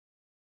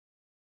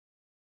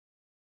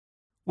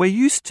We're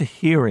used to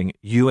hearing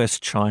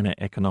US-China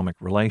economic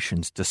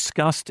relations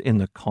discussed in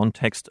the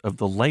context of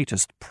the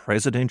latest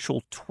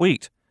presidential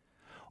tweet,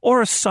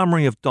 or a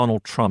summary of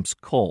Donald Trump's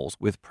calls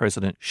with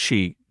President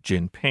Xi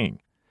Jinping.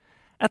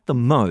 At the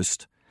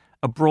most,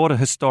 a broader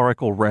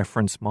historical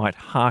reference might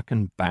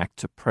harken back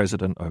to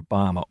President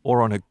Obama,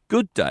 or on a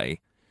good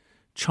day,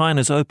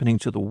 China's opening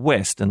to the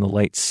West in the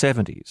late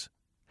 70s.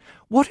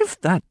 What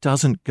if that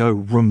doesn't go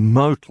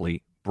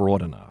remotely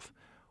broad enough?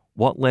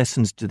 What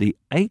lessons do the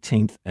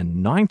 18th and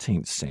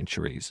 19th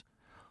centuries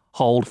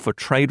hold for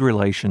trade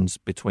relations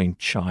between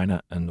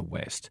China and the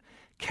West?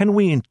 Can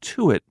we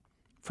intuit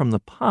from the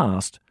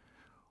past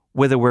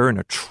whether we're in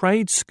a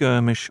trade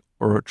skirmish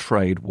or a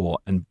trade war?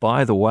 And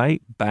by the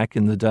way, back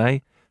in the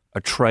day, a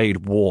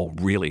trade war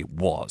really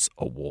was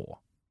a war.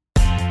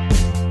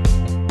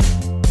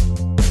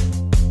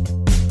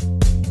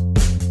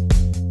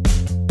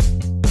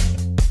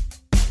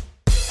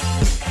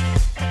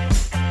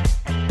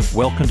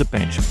 Welcome to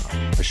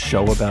Benchmark, a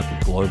show about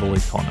the global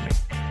economy.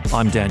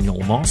 I'm Daniel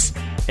Moss,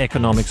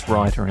 economics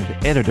writer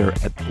and editor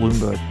at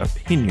Bloomberg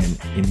Opinion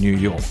in New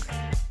York.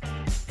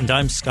 And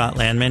I'm Scott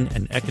Lanman,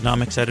 an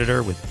economics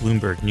editor with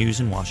Bloomberg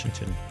News in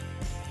Washington.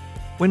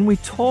 When we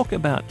talk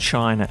about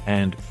China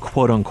and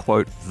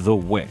quote-unquote the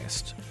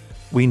West,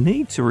 we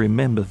need to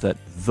remember that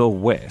the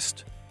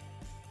West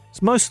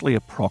is mostly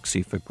a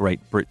proxy for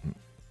Great Britain,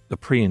 the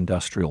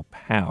pre-industrial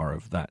power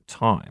of that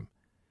time.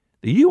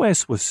 The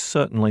US was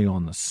certainly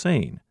on the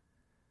scene,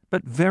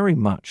 but very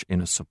much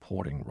in a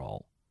supporting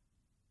role.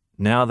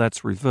 Now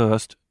that's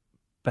reversed,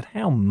 but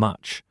how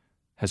much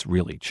has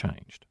really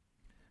changed?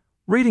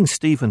 Reading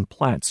Stephen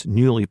Platt's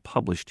newly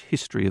published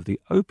history of the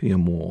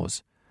Opium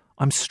Wars,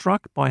 I'm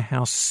struck by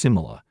how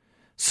similar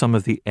some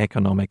of the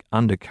economic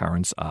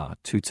undercurrents are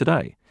to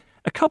today.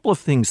 A couple of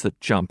things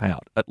that jump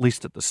out, at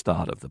least at the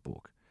start of the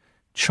book.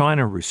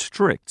 China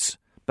restricts,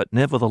 but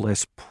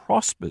nevertheless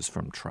prospers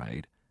from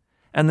trade.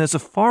 And there's a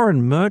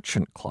foreign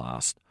merchant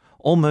class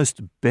almost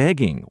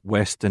begging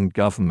Western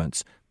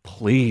governments,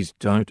 please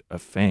don't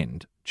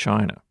offend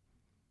China.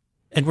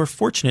 And we're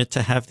fortunate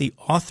to have the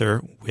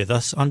author with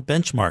us on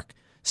Benchmark.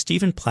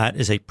 Stephen Platt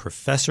is a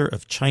professor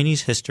of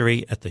Chinese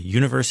history at the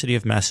University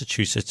of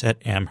Massachusetts at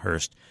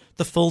Amherst.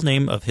 The full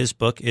name of his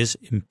book is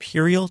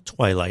Imperial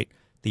Twilight,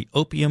 The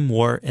Opium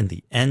War and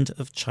the End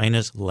of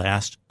China's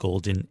Last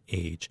Golden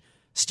Age.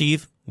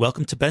 Steve,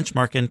 welcome to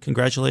Benchmark and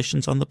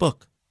congratulations on the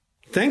book.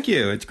 Thank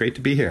you. It's great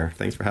to be here.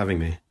 Thanks for having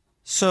me.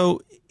 So,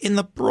 in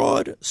the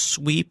broad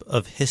sweep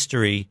of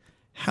history,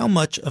 how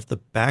much of the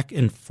back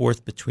and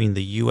forth between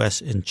the U.S.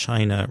 and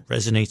China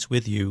resonates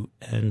with you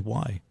and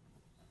why?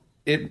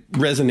 It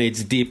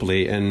resonates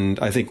deeply, and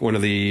I think one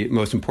of the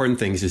most important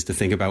things is to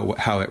think about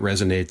how it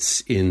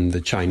resonates in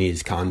the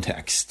Chinese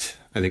context.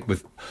 I think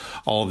with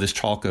all of this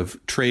talk of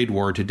trade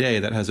war today,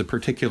 that has a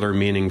particular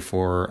meaning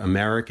for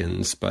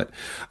Americans. But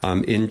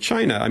in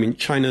China,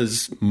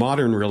 China's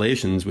modern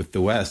relations with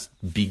the West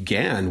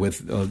began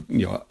with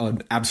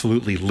an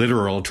absolutely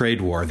literal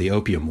trade war, the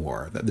Opium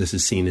War. That this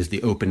is seen as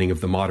the opening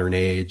of the modern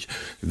age,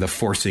 the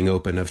forcing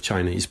open of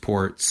Chinese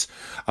ports.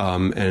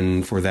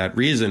 And for that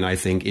reason, I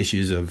think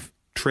issues of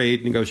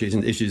trade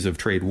negotiations, issues of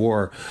trade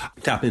war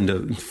tap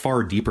into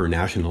far deeper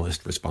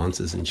nationalist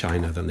responses in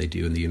China than they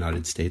do in the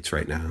United States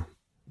right now.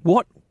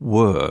 What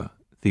were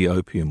the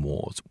Opium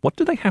Wars? What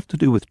do they have to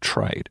do with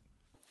trade?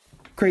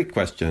 Great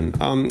question.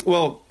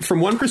 Well,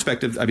 from one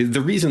perspective,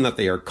 the reason that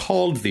they are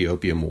called the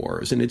Opium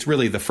Wars, and it's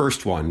really the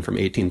first one from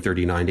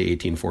 1839 to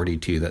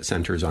 1842 that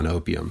centers on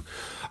opium.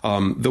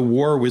 The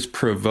war was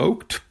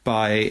provoked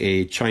by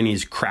a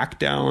Chinese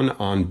crackdown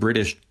on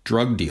British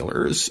drug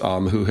dealers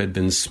who had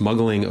been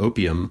smuggling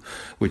opium,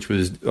 which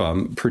was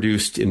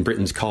produced in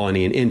Britain's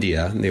colony in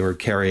India. And they were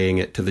carrying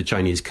it to the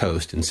Chinese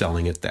coast and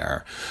selling it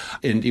there.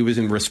 And it was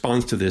in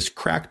response to this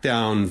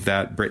crackdown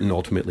that Britain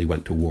ultimately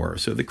went to war.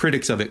 So the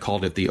critics of it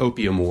called it the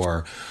Opium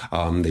War.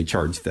 They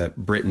charged that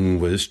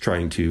Britain was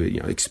trying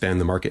to expand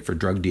the market for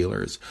drug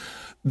dealers.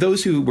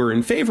 Those who were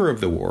in favor of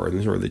the war,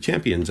 and sort of the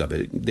champions of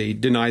it, they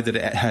denied that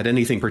it had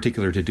anything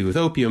particular to do with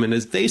opium. And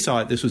as they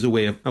saw it, this was a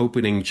way of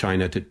opening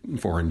China to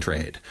foreign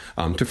trade,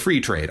 to free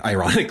trade,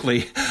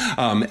 ironically,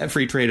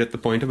 free trade at the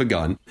point of a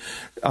gun.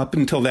 Up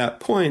until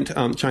that point,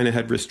 China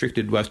had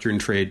restricted Western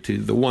trade to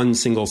the one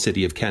single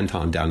city of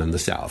Canton down in the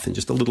south, and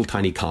just a little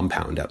tiny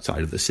compound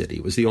outside of the city.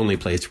 It was the only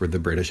place where the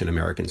British and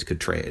Americans could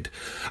trade.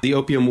 The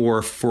Opium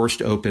War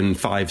forced open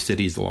 5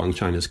 cities along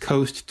China's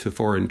coast to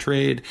foreign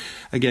trade,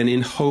 again,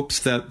 in hopes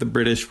that the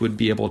British would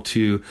be able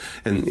to,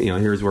 and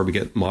here's where we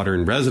get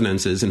modern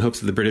resonances, in hopes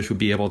that the British would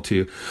be able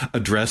to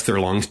address their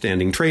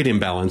longstanding trade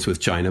imbalance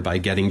with China by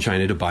getting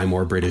China to buy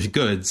more British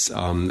goods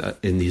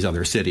in these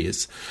other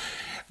cities.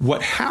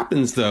 What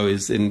happens, though,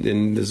 is,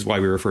 and this is why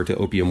we refer to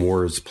Opium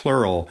Wars,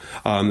 plural,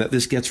 that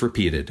this gets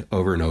repeated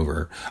over and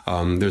over.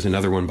 There's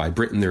another one by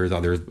Britain. There's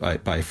others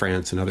by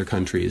France and other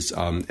countries.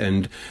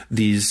 And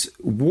these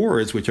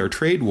wars, which are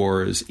trade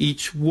wars,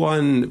 each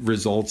one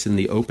results in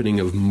the opening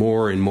of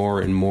more and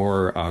more and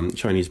more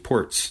Chinese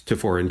ports to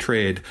foreign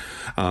trade.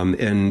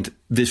 And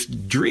this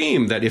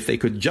dream that if they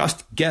could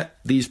just get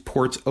these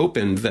ports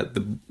opened, that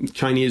the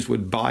Chinese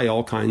would buy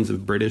all kinds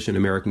of British and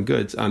American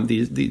goods,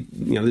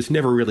 this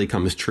never really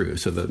comes true.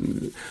 So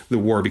the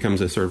war becomes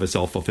a sort of a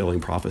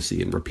self-fulfilling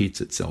prophecy and repeats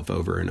itself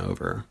over and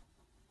over.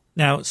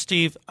 Now,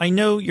 Steve, I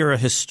know you're a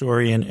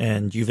historian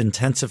and you've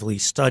intensively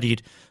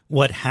studied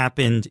what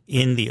happened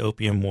in the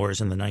Opium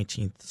Wars in the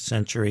 19th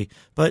century,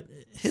 but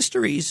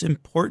history is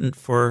important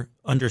for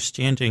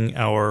understanding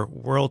our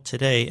world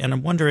today. And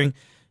I'm wondering,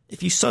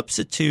 if you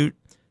substitute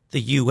the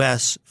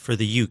U.S. for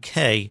the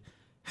U.K.,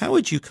 how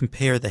would you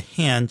compare the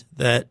hand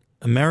that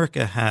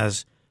America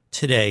has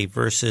today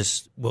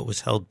versus what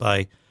was held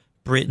by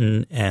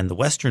Britain and the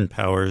Western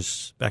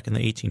powers back in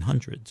the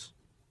 1800s?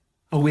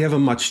 Oh, we have a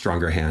much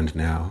stronger hand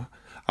now.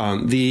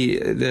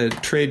 The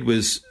trade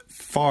was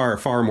far,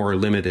 far more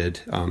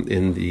limited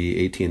in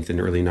the 18th and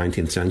early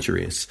 19th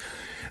centuries.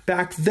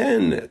 Back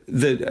then,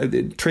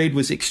 the trade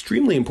was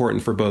extremely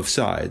important for both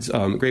sides.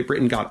 Great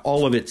Britain got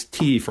all of its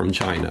tea from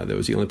China. That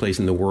was the only place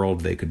in the world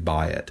they could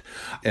buy it.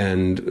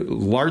 And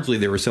largely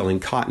they were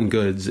selling cotton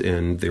goods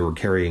and they were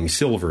carrying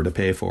silver to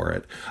pay for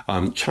it.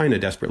 China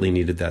desperately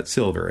needed that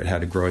silver. It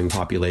had a growing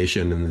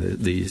population, and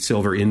the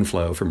silver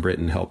inflow from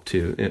Britain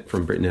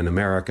and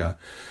America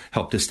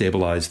helped to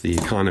stabilize the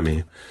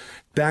economy.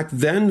 Back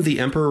then, the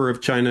emperor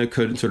of China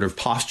could sort of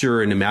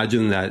posture and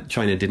imagine that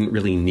China didn't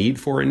really need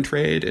foreign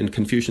trade, and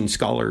Confucian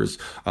scholars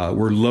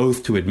were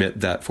loath to admit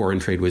that foreign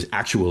trade was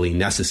actually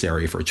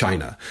necessary for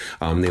China.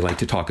 They like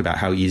to talk about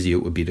how easy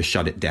it would be to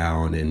shut it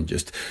down and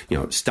just,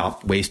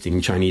 stop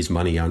wasting Chinese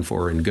money on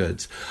foreign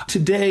goods.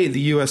 Today,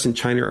 the U.S. and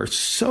China are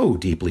so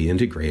deeply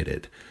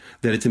integrated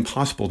that it's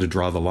impossible to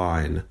draw the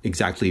line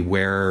exactly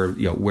where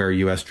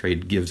U.S.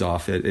 trade gives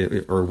off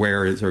or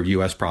where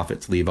U.S.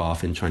 profits leave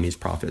off and Chinese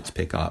profits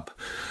pick up.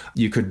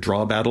 You could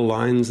draw battle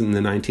lines in the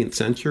 19th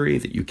century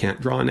that you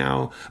can't draw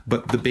now,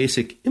 but the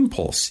basic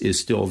impulse is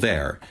still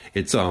there.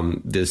 It's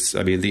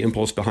the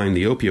impulse behind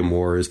the Opium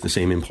War is the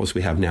same impulse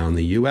we have now in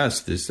the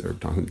U.S. This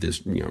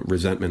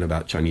resentment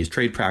about Chinese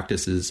trade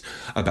practices,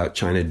 about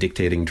China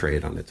dictating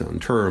trade on its own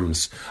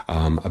terms,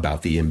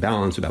 about the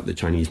imbalance, about the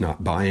Chinese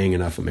not buying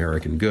enough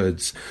American goods.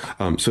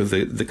 So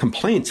the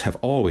complaints have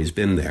always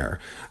been there.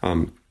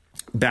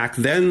 Back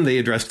then, they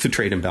addressed the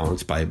trade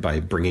imbalance by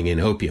bringing in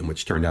opium,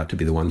 which turned out to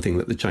be the one thing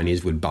that the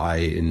Chinese would buy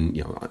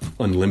in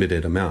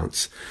unlimited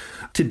amounts.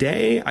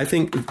 Today, I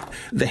think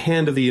the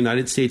hand of the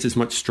United States is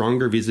much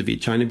stronger vis-a-vis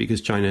China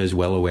because China is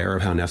well aware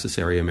of how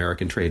necessary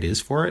American trade is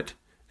for it.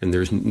 And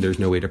there's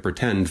no way to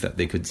pretend that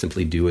they could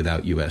simply do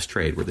without U.S.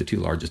 trade. We're the two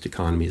largest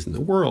economies in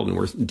the world, and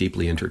we're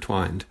deeply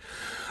intertwined.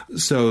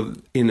 So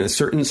in a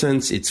certain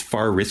sense, it's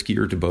far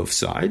riskier to both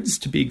sides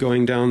to be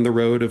going down the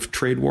road of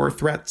trade war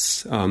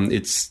threats.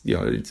 It's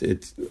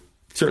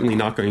certainly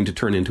not going to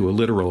turn into a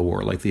literal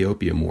war like the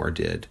Opium War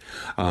did.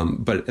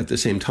 But at the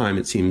same time,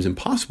 it seems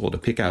impossible to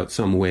pick out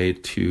some way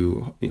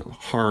to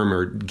harm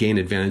or gain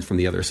advantage from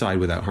the other side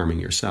without harming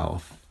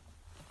yourself.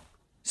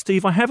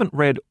 Steve, I haven't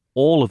read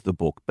all of the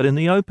book, but in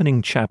the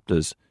opening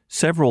chapters,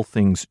 several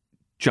things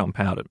jump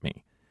out at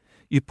me.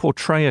 You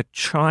portray a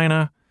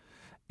China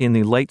in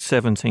the late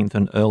 17th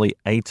and early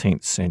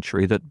 18th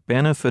century that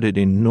benefited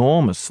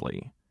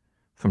enormously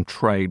from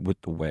trade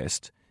with the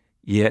West,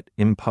 yet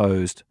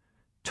imposed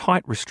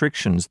tight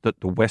restrictions that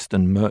the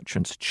Western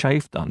merchants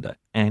chafed under.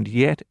 And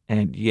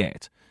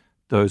yet,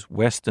 those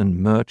Western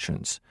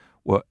merchants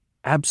were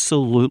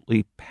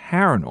absolutely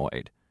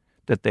paranoid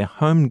that their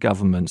home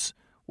governments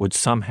would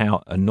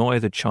somehow annoy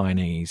the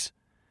Chinese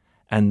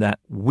and that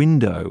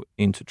window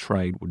into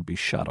trade would be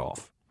shut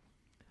off.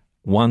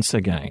 Once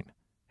again,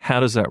 how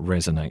does that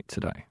resonate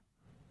today?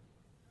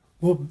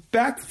 Well,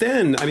 back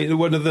then,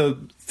 one of the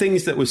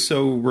things that was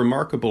so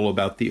remarkable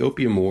about the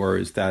Opium War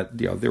is that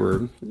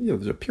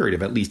there's a period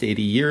of at least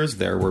 80 years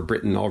there where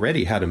Britain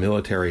already had a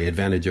military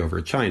advantage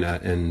over China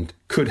and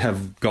could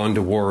have gone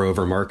to war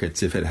over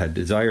markets if it had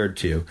desired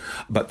to,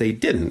 but they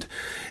didn't.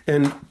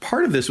 And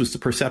part of this was the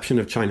perception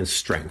of China's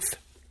strength.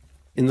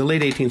 In the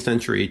late 18th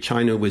century,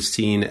 China was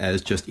seen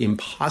as just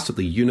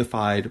impossibly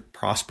unified,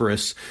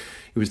 prosperous.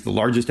 It was the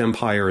largest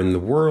empire in the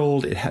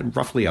world. It had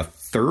roughly a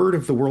third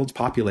of the world's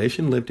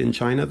population lived in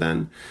China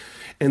then.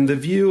 And the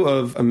view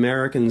of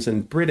Americans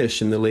and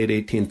British in the late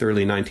 18th,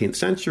 early 19th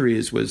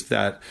centuries was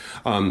that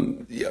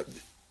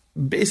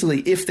basically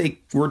if they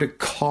were to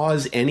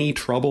cause any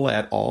trouble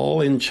at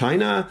all in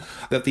China,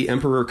 that the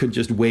emperor could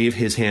just wave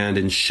his hand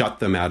and shut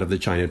them out of the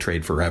China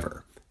trade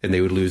forever. And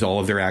they would lose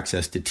all of their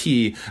access to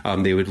tea.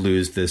 They would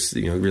lose this,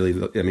 really,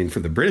 for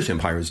the British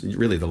Empire, it was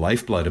really the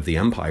lifeblood of the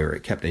empire.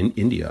 It kept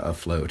India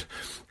afloat.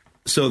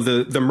 So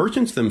the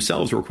merchants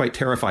themselves were quite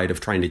terrified of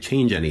trying to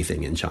change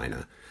anything in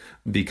China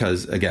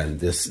because, again,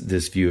 this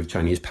view of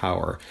Chinese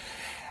power.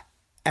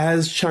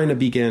 As China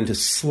began to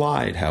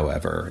slide,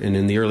 however, and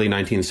in the early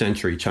 19th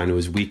century, China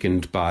was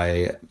weakened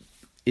by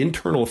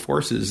internal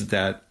forces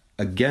that,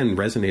 again,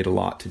 resonate a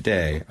lot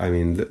today. I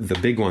mean, the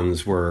big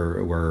ones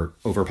were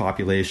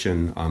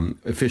overpopulation,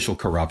 official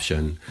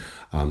corruption,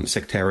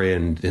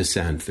 sectarian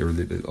dissent. There was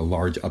a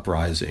large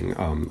uprising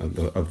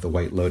of the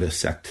White Lotus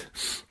sect.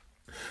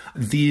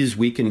 These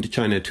weakened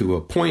China to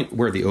a point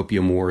where the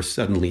Opium War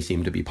suddenly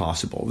seemed to be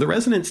possible. The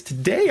resonance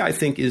today, I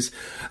think, is,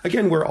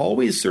 again, we're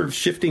always sort of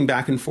shifting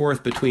back and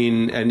forth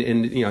between, and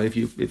you know, if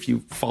you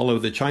follow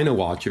the China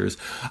watchers,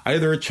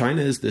 either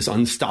China is this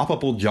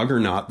unstoppable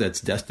juggernaut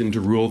that's destined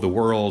to rule the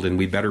world and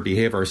we better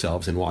behave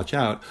ourselves and watch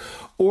out,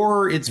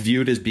 or it's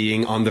viewed as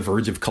being on the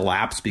verge of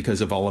collapse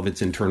because of all of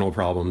its internal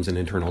problems and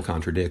internal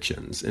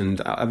contradictions.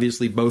 And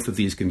obviously, both of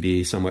these can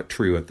be somewhat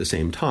true at the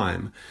same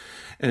time.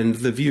 And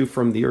the view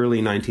from the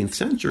early 19th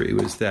century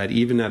was that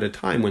even at a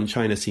time when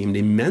China seemed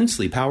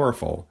immensely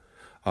powerful,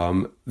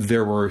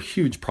 there were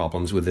huge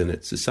problems within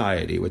its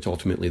society, which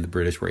ultimately the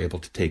British were able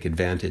to take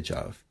advantage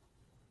of.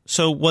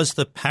 So was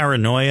the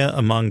paranoia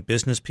among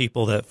business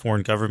people that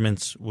foreign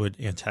governments would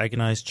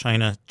antagonize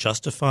China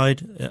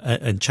justified?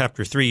 In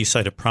Chapter 3, you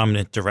cite a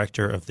prominent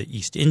director of the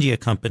East India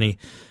Company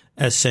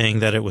as saying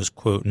that it was,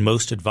 quote,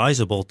 most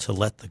advisable to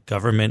let the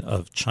government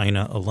of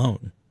China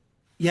alone.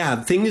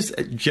 Yeah, things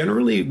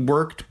generally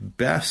worked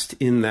best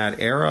in that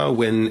era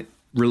when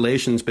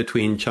relations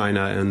between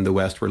China and the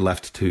West were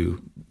left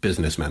to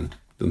businessmen,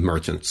 the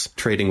merchants,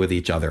 trading with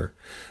each other.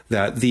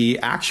 That the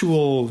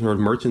actual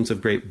merchants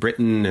of Great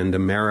Britain and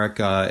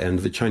America and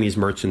the Chinese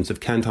merchants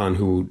of Canton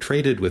who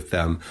traded with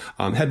them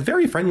had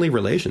very friendly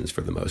relations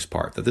for the most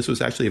part, that this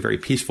was actually a very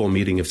peaceful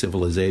meeting of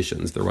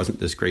civilizations. There wasn't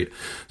this great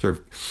sort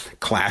of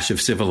clash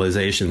of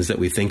civilizations that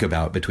we think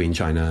about between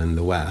China and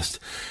the West.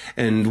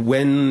 And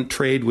when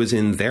trade was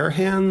in their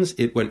hands,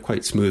 it went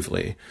quite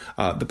smoothly.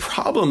 The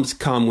problems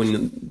come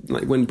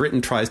when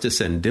Britain tries to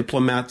send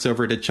diplomats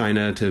over to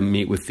China to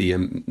meet with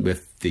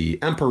the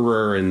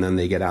emperor, and then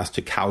they get asked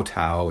to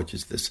kowtow, which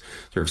is this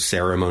sort of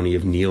ceremony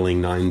of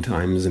kneeling 9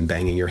 times and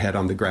banging your head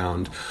on the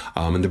ground.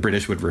 And the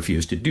British would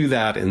refuse to do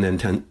that, and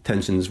then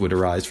tensions would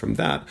arise from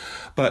that.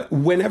 But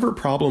whenever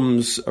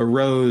problems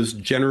arose,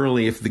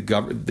 generally if the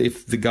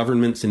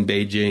governments in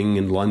Beijing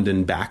and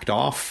London backed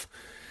off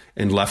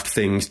and left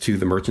things to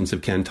the merchants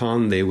of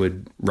Canton, they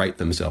would right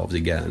themselves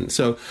again.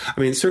 So, I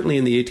mean, certainly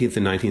in the 18th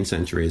and 19th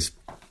centuries,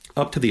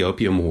 up to the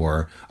Opium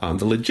War,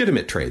 the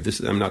legitimate trade,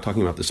 I'm not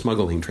talking about the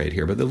smuggling trade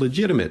here, but the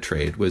legitimate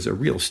trade was a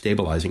real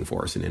stabilizing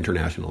force in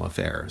international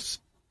affairs.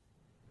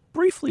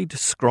 Briefly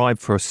describe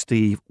for us,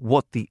 Steve,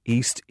 what the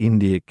East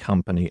India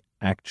Company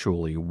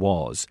actually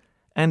was.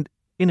 And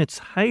in its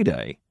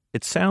heyday,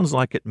 it sounds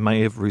like it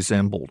may have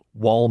resembled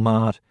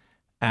Walmart,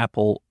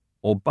 Apple,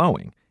 or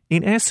Boeing.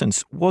 In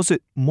essence, was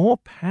it more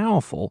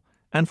powerful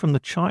and, from the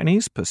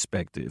Chinese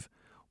perspective,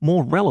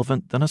 more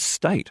relevant than a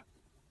state?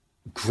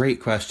 Great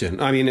question.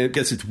 I mean, I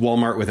guess it's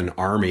Walmart with an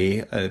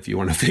army, if you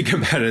want to think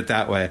about it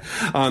that way.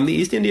 The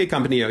East India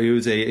Company,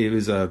 it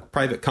was a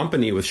private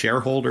company with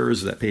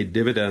shareholders that paid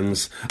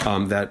dividends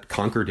that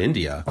conquered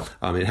India.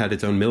 It had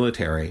its own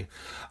military.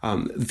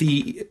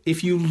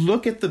 If you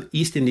look at the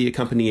East India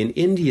Company in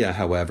India,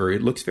 however,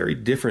 it looks very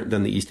different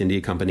than the East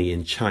India Company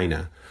in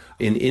China.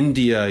 In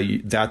India,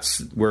 that's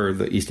where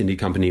the East India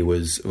Company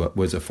was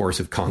a force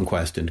of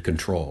conquest and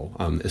control,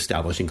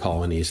 establishing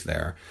colonies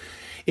there.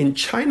 In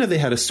China, they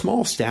had a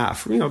small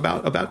staff,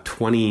 about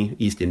 20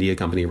 East India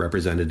Company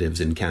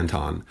representatives in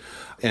Canton.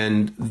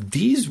 And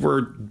these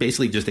were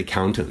basically just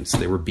accountants.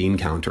 They were bean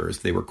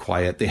counters. They were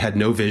quiet. They had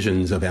no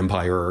visions of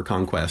empire or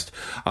conquest.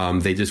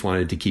 They just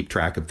wanted to keep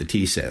track of the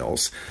tea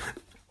sales.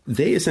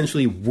 They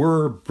essentially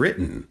were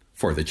Britain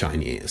for the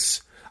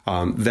Chinese.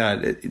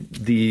 That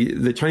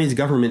the Chinese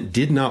government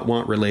did not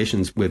want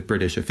relations with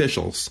British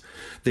officials.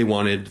 They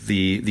wanted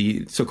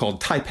the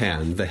so-called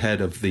taipan, the head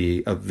of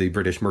the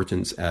British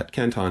merchants at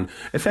Canton,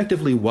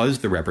 effectively was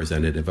the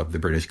representative of the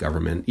British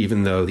government,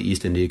 even though the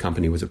East India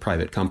Company was a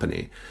private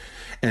company.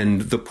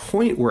 And the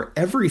point where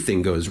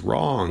everything goes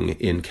wrong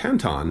in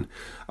Canton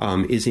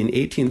is in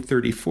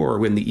 1834,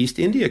 when the East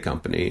India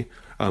Company,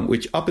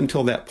 which up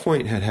until that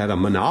point had a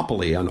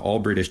monopoly on all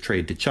British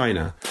trade to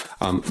China,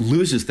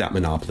 loses that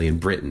monopoly in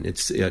Britain.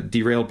 It's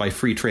derailed by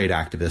free trade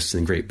activists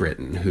in Great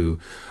Britain who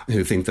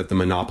think that the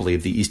monopoly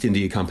of the East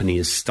India Company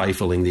is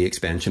stifling the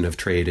expansion of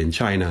trade in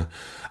China.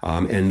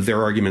 And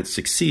their arguments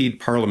succeed.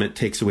 Parliament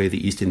takes away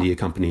the East India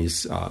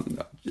Company's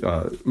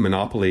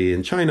monopoly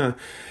in China.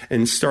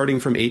 And starting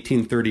from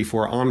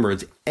 1834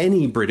 onwards,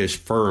 any British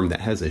firm that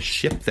has a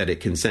ship that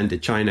it can send to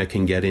China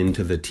can get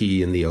into the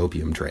tea and the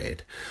opium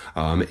trade.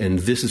 And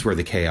this is where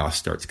the chaos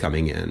starts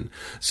coming in.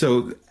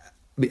 So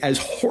as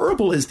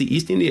horrible as the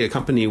East India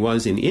Company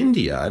was in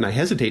India, and I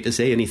hesitate to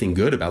say anything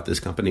good about this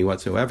company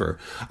whatsoever,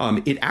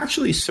 it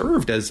actually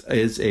served as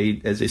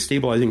a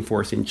stabilizing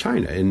force in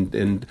China.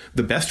 And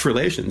the best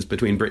relations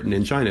between Britain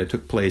and China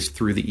took place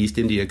through the East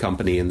India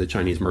Company and the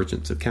Chinese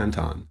merchants of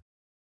Canton.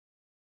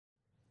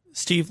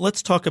 Steve,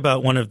 let's talk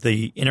about one of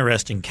the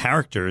interesting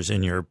characters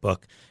in your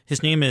book.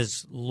 His name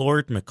is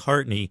Lord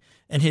Macartney,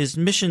 and his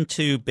mission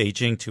to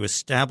Beijing to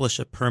establish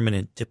a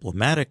permanent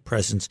diplomatic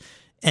presence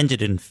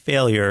ended in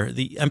failure.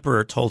 The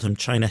emperor told him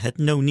China had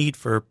no need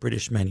for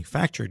British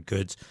manufactured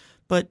goods,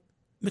 but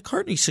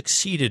Macartney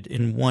succeeded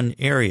in one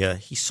area.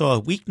 He saw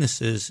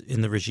weaknesses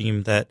in the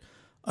regime that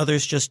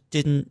others just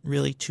didn't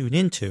really tune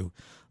into.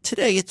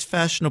 Today, it's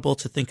fashionable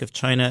to think of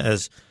China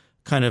as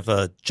kind of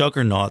a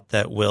juggernaut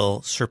that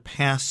will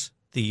surpass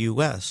the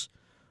U.S.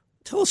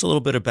 Tell us a little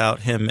bit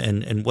about him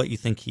and what you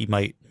think he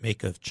might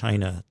make of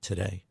China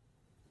today.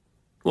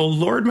 Well,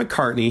 Lord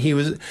Macartney, he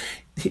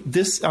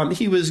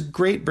was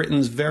Great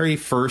Britain's very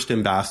first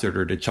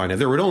ambassador to China.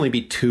 There would only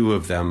be two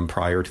of them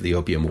prior to the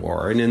Opium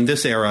War. And in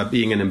this era,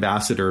 being an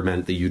ambassador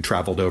meant that you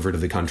traveled over to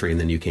the country and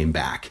then you came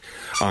back.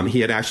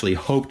 He had actually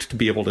hoped to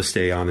be able to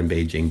stay on in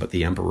Beijing, but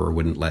the emperor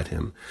wouldn't let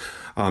him.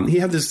 He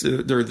had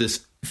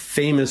this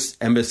famous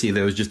embassy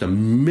that was just a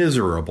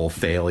miserable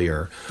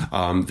failure.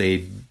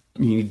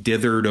 He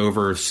dithered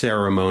over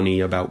ceremony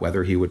about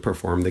whether he would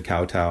perform the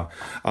kowtow.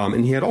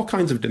 And he had all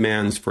kinds of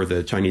demands for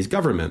the Chinese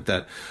government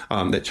that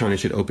China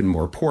should open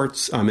more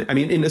ports.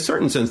 In a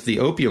certain sense, the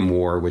Opium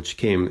War, which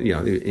came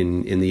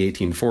in the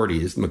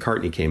 1840s,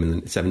 Macartney came in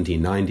the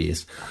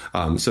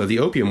 1790s. So the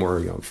Opium War,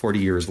 40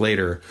 years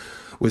later,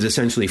 was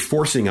essentially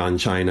forcing on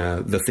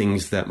China the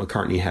things that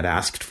Macartney had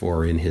asked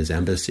for in his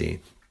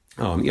embassy.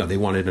 They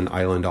wanted an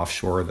island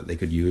offshore that they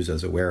could use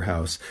as a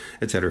warehouse,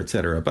 et cetera, et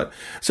cetera. But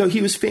so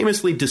he was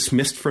famously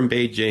dismissed from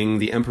Beijing.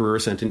 The emperor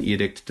sent an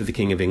edict to the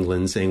King of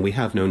England saying, "We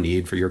have no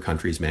need for your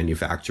country's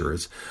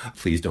manufacturers.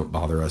 Please don't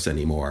bother us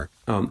anymore."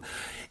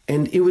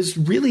 And it was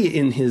really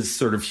in his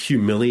sort of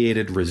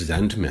humiliated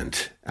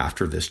resentment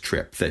after this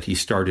trip that he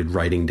started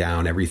writing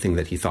down everything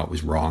that he thought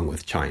was wrong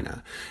with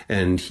China.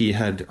 And he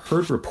had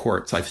heard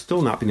reports. I've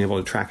still not been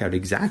able to track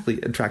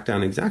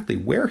down exactly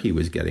where he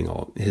was getting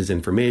all his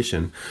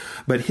information.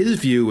 But his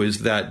view is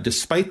that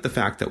despite the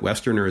fact that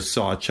Westerners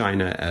saw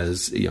China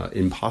as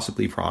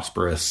impossibly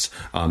prosperous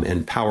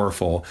and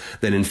powerful,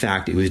 that in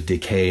fact it was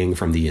decaying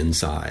from the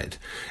inside.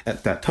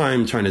 At that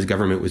time, China's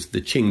government was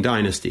the Qing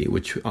dynasty,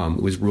 which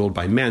was ruled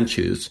by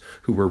Manchus,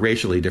 who were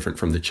racially different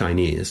from the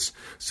Chinese.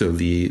 So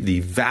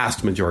the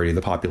vast majority of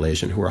the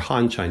population, who were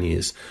Han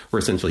Chinese, were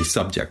essentially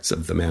subjects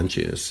of the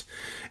Manchus.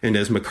 And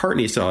as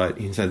Macartney saw it,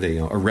 he said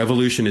that a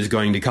revolution is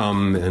going to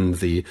come and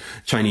the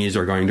Chinese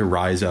are going to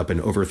rise up and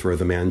overthrow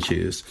the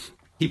Manchus.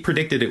 He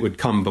predicted it would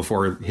come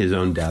before his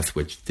own death,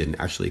 which didn't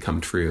actually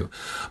come true.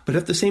 But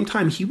at the same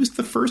time, he was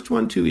the first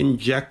one to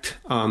inject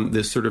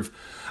this sort of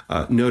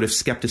note of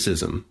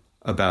skepticism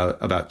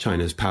about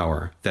China's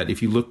power, that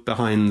if you look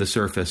behind the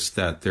surface,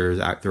 that there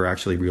are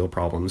actually real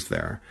problems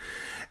there.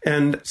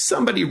 And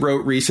somebody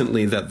wrote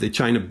recently that the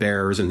China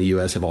bears in the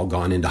U.S. have all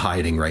gone into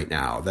hiding right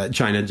now, that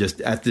China just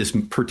at this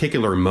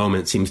particular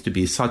moment seems to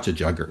be such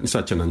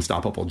an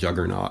unstoppable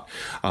juggernaut,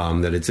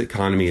 that its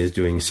economy is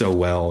doing so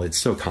well.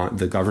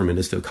 The government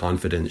is so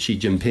confident. Xi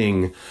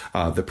Jinping,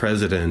 the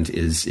president,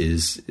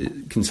 is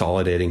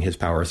consolidating his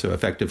power so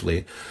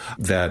effectively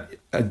that,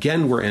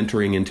 again, we're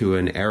entering into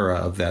an era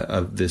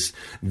of this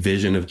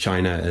vision of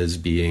China as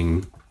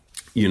being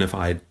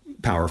unified,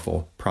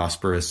 powerful,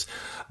 prosperous.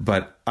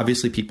 But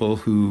obviously people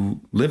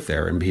who live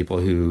there and people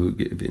who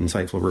give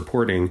insightful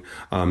reporting,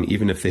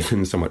 even if they've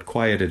been somewhat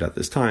quieted at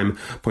this time,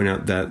 point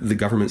out that the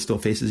government still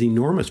faces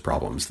enormous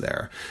problems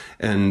there.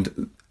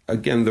 And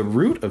again, the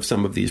root of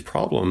some of these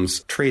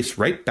problems trace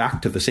right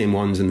back to the same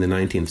ones in the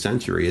 19th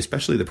century,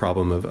 especially the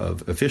problem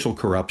of official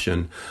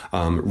corruption,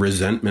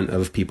 resentment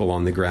of people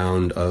on the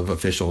ground, of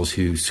officials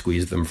who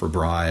squeeze them for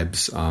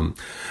bribes,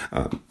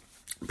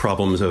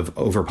 problems of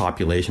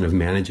overpopulation, of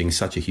managing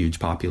such a huge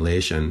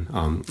population,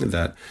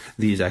 that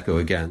these echo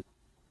again.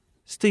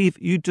 Steve,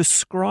 you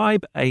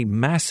describe a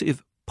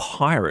massive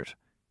pirate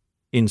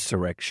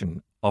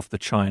insurrection off the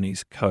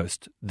Chinese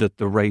coast that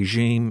the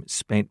regime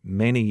spent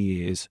many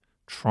years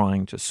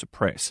trying to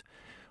suppress.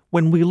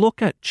 When we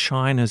look at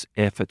China's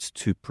efforts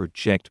to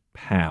project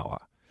power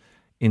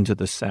into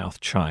the South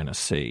China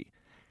Sea,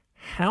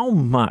 how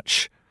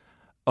much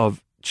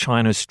of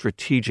China's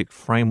strategic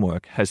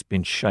framework has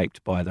been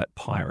shaped by that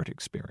pirate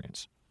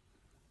experience?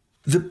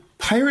 The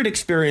pirate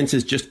experience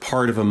is just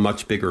part of a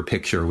much bigger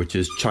picture, which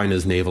is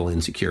China's naval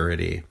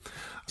insecurity.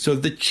 So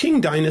the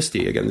Qing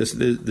dynasty, again,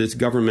 this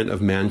government of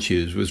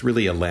Manchus, was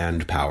really a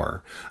land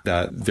power,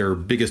 that their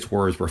biggest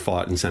wars were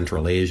fought in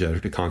Central Asia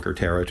to conquer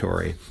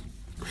territory.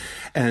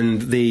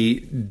 And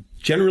they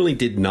generally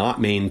did not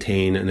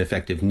maintain an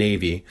effective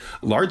navy,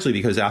 largely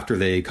because after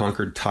they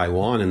conquered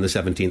Taiwan in the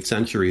 17th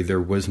century, there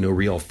was no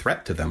real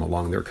threat to them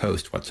along their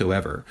coast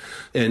whatsoever.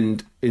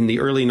 And in the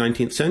early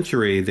 19th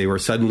century, they were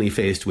suddenly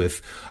faced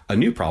with a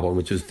new problem,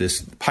 which is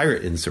this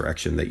pirate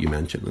insurrection that you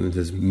mentioned. And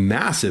this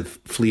massive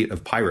fleet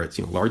of pirates,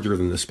 larger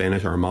than the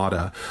Spanish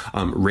Armada,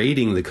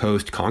 raiding the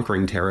coast,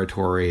 conquering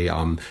territory,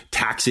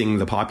 taxing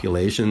the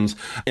populations.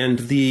 And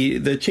the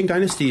Qing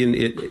dynasty,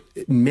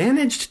 it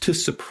managed to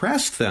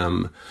suppress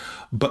them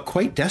but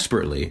quite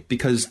desperately,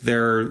 because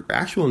their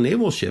actual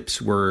naval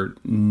ships were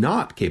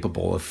not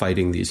capable of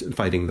fighting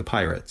the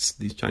pirates,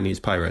 these Chinese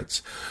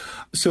pirates.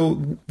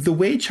 So the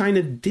way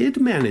China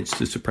did manage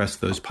to suppress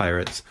those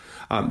pirates,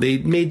 they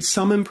made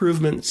some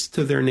improvements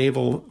to their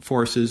naval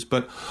forces,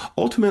 but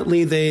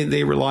ultimately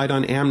they relied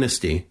on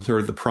amnesty,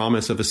 sort of the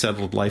promise of a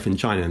settled life in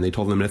China. And they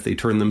told them that if they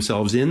turned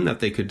themselves in,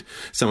 that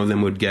some of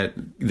them would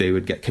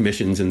get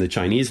commissions in the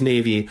Chinese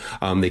Navy.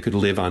 They could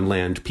live on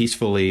land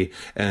peacefully,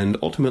 and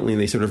ultimately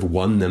they sort of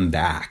won them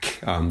back.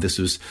 This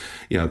is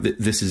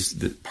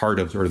part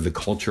of sort of the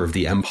culture of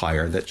the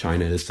empire, that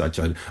China is such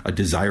a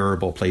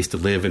desirable place to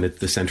live, and it's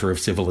the center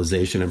of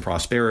civilization and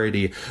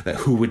prosperity, that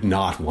who would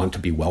not want to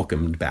be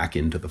welcomed back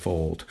into the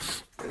fold.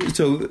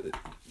 So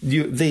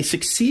they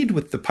succeed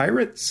with the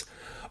pirates,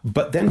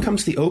 but then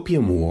comes the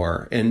Opium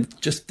War, and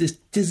just this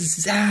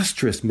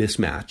disastrous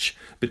mismatch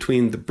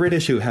between the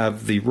British, who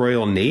have the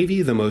Royal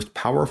Navy, the most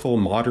powerful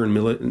modern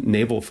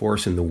naval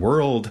force in the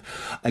world,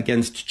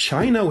 against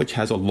China, which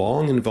has a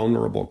long and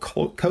vulnerable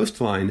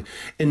coastline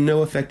and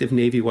no effective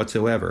navy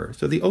whatsoever.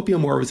 So the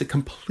Opium War was a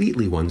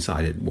completely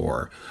one-sided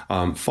war,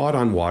 fought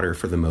on water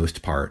for the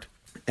most part.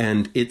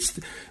 And it's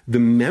the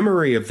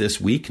memory of this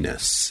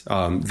weakness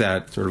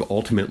that sort of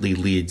ultimately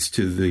leads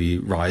to the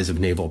rise of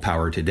naval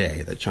power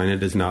today, that China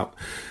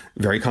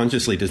very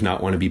consciously does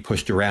not want to be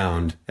pushed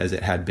around as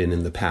it had been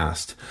in the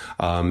past.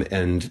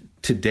 And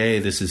today,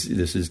 this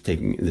is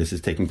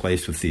taking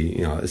place with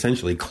the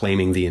essentially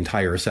claiming the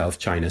entire South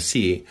China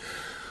Sea,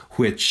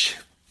 which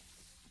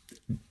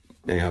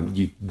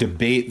you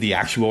debate the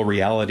actual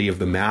reality of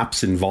the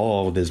maps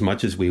involved as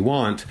much as we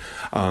want.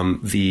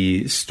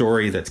 The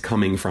story that's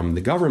coming from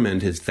the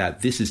government is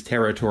that this is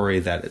territory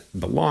that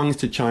belongs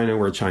to China,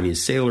 where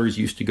Chinese sailors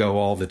used to go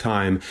all the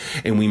time,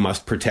 and we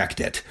must protect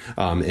it,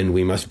 and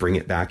we must bring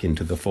it back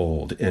into the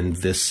fold. And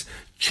this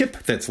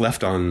chip that's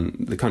left on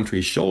the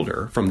country's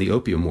shoulder from the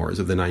Opium Wars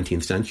of the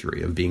 19th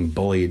century, of being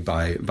bullied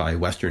by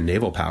Western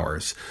naval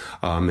powers,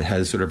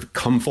 has sort of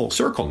come full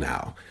circle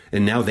now.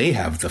 And now they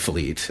have the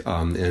fleet,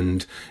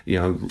 and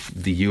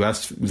the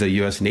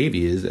U.S.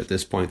 Navy is at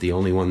this point the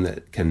only one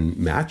that can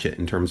match it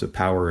in terms of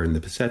power in the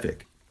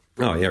Pacific.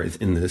 Oh yeah, it's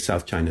in the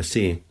South China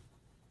Sea.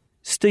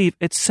 Steve,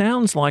 it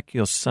sounds like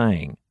you're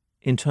saying,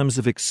 in terms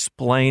of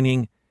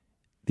explaining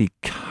the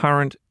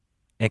current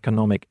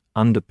economic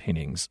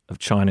underpinnings of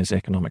China's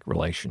economic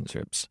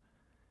relationships,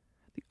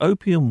 the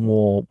Opium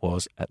War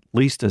was at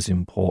least as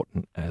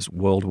important as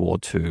World War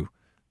II,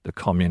 the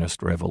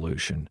Communist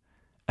Revolution,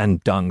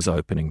 and Deng's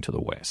opening to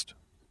the West.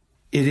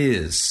 It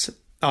is.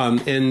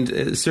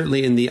 And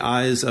certainly in the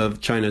eyes of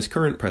China's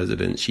current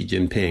president, Xi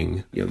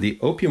Jinping, the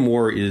Opium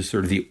War is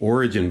sort of the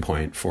origin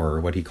point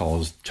for what he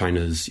calls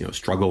China's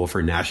struggle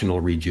for national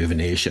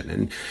rejuvenation.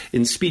 And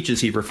in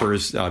speeches, he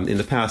refers, in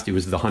the past, it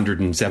was the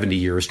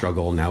 170-year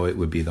struggle. Now it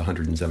would be the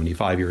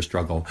 175-year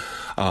struggle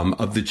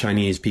of the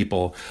Chinese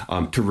people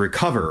to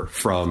recover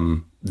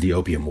from the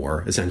Opium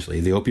War, essentially,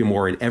 the Opium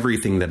War and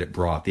everything that it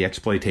brought, the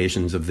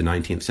exploitations of the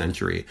 19th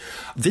century.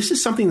 This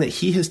is something that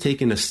he has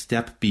taken a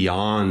step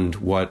beyond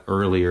what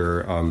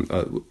earlier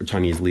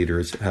Chinese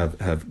leaders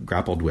have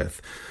grappled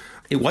with.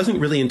 It wasn't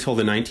really until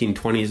the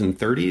 1920s and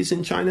 30s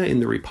in China, in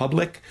the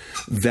Republic,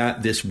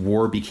 that this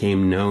war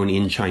became known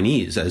in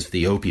Chinese as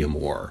the Opium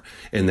War,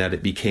 and that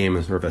it became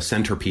a sort of a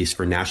centerpiece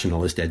for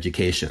nationalist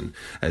education,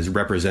 as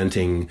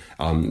representing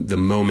the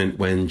moment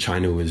when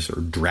China was sort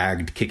of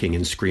dragged kicking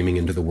and screaming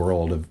into the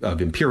world of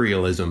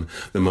imperialism,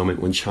 the moment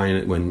when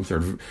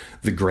sort of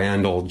the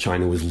grand old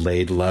China was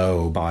laid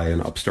low by an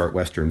upstart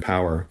Western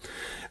power.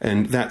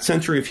 And that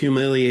century of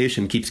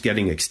humiliation keeps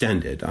getting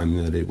extended.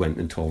 It went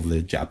until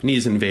the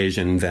Japanese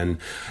invasion. Then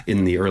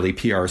in the early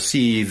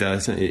PRC,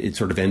 it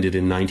sort of ended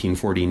in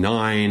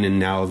 1949. And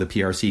now the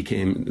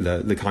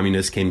PRC the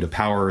communists came to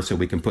power, so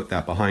we can put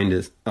that behind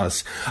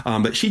us.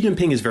 But Xi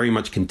Jinping is very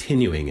much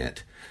continuing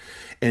it.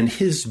 And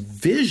his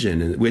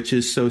vision, which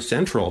is so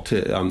central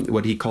to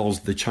what he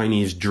calls the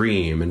Chinese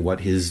dream, and what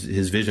his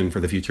vision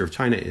for the future of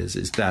China is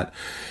that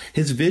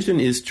his vision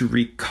is to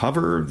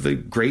recover the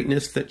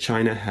greatness that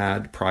China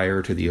had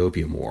prior to the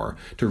Opium War,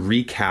 to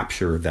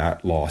recapture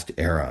that lost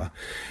era.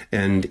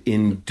 And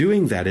in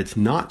doing that, it's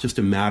not just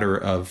a matter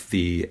of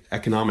the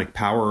economic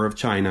power of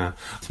China.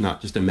 It's not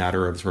just a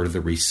matter of sort of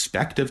the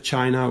respect of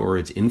China or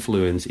its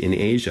influence in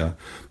Asia.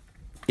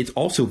 It's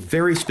also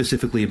very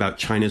specifically about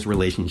China's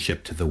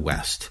relationship to the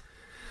West.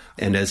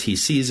 And as he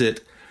sees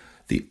it,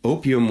 the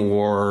Opium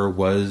War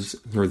was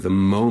sort of the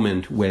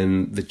moment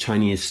when the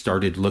Chinese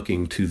started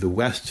looking to the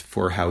West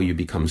for how you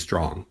become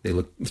strong. They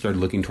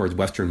started looking towards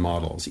Western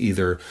models,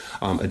 either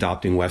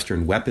adopting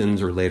Western weapons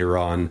or later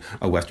on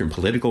a Western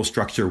political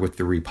structure with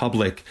the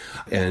Republic.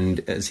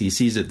 And as he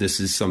sees it, this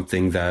is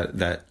something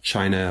that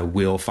China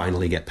will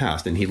finally get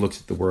past. And he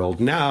looks at the world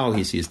now.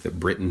 He sees that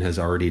Britain has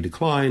already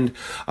declined.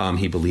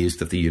 He believes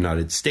that the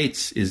United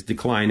States is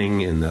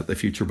declining and that the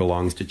future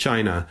belongs to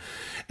China.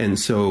 And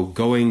so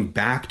going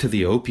back to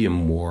the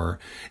Opium War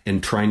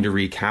and trying to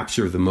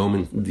recapture the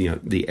moment,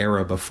 the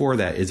era before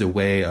that, is a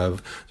way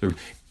of sort of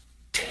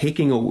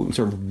sort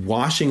of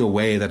washing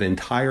away that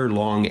entire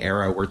long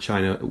era where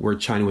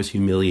China was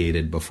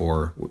humiliated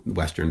before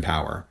Western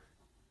power.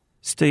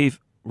 Steve,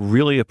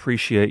 really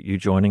appreciate you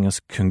joining us.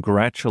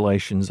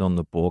 Congratulations on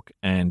the book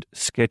and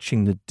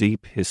sketching the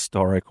deep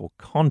historical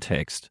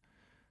context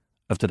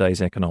of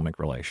today's economic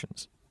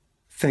relations.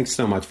 Thanks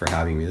so much for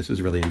having me. This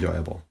was really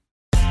enjoyable.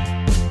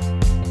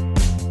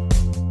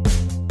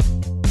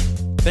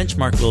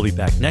 Benchmark will be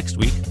back next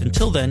week.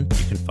 Until then,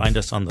 you can find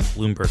us on the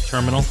Bloomberg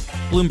terminal,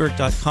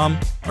 Bloomberg.com,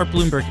 our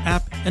Bloomberg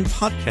app, and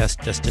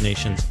podcast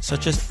destinations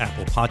such as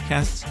Apple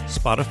Podcasts,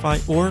 Spotify,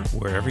 or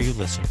wherever you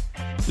listen.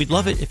 We'd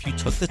love it if you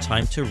took the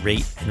time to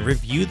rate and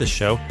review the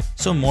show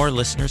so more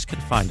listeners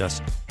can find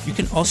us. You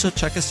can also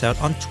check us out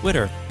on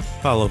Twitter.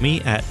 Follow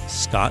me at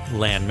Scott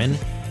Lanman.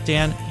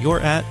 Dan,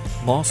 you're at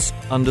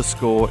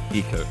Moss_eco.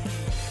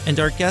 And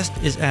our guest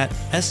is at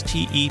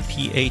STEPHENRPLATT.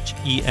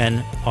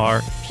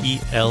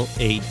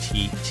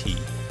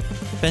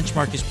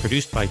 Benchmark is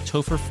produced by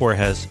Topher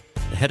Forhez.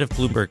 The head of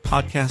Bloomberg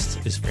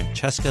Podcasts is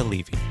Francesca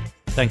Levy.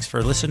 Thanks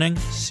for listening.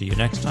 See you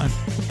next time.